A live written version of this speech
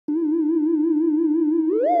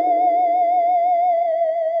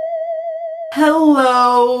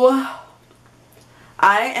Hello.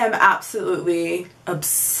 I am absolutely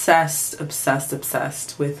obsessed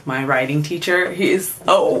with my writing teacher. He's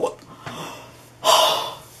so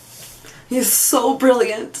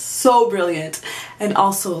brilliant, and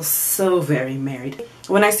also so very married.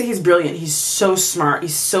 When I say he's brilliant, he's so smart,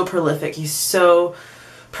 he's so prolific, he's so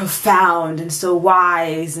profound and so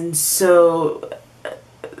wise and so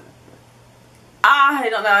I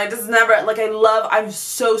don't know, I just never, like,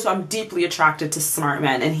 I'm deeply attracted to smart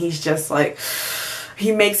men, and he's just like,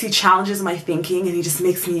 he challenges my thinking, and he just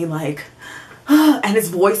makes me like, and his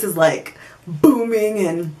voice is like booming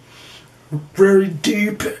and very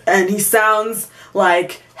deep, and he sounds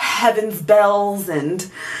like heaven's bells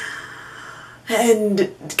and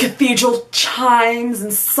cathedral chimes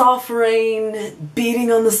and soft rain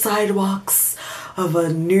beating on the sidewalks of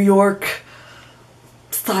a New York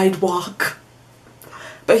sidewalk.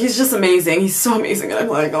 But he's just amazing. He's so amazing, and I'm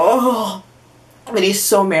like, oh. And he's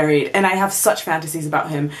so married, and I have such fantasies about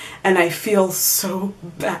him, and I feel so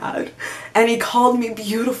bad. And he called me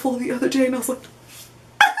beautiful the other day, and I was like,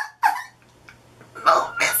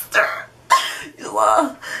 no, mister.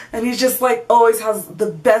 And he's just like, always has the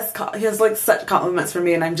best, he has like such compliments for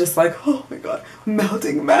me, and I'm just like, oh my god,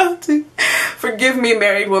 melting. Forgive me,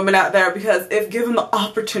 married woman out there, because if given the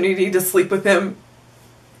opportunity to sleep with him,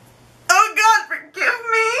 oh god, forgive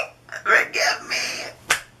me.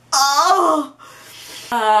 Oh.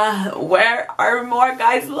 Where are more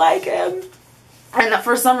guys like him? And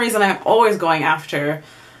for some reason I'm always going after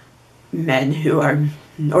men who are,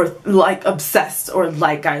 or like obsessed, or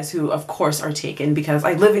like guys who of course are taken, because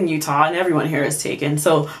I live in Utah and everyone here is taken.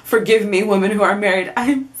 So forgive me, women who are married.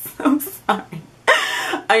 I'm so sorry.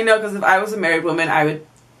 I know, because if I was a married woman, I would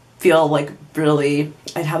feel like really,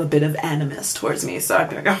 I'd have a bit of animus towards me. So I'd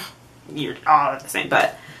be like, oh, you're all the same.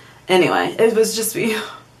 But anyway, it was just me.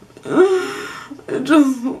 I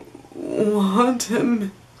just want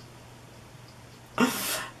him.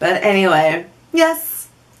 But anyway, yes,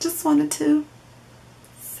 just wanted to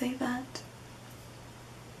say that.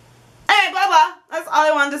 Anyway, blah blah. That's all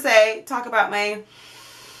I wanted to say. Talk about my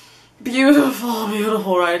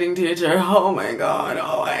beautiful writing teacher. Oh my god,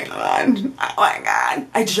 oh my god, oh my god.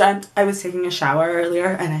 I dreamt I was taking a shower earlier,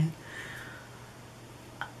 and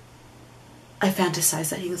I fantasized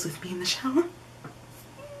that he was with me in the shower.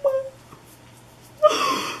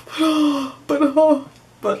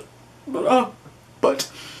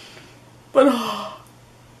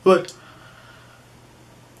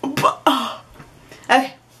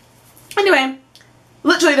 Okay. Anyway,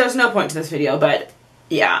 literally there's no point to this video, but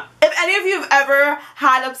yeah. If any of you have ever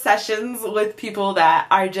had obsessions with people that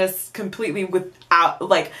are just completely without,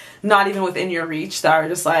 like, not even within your reach, that are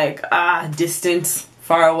just like, distant,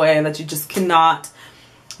 far away, that you just cannot,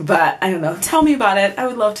 but I don't know, tell me about it. I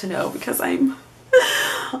would love to know, because I'm,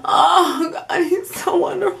 oh god, he's so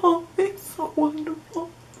wonderful. He's so wonderful.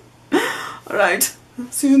 Alright,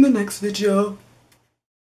 see you in the next video.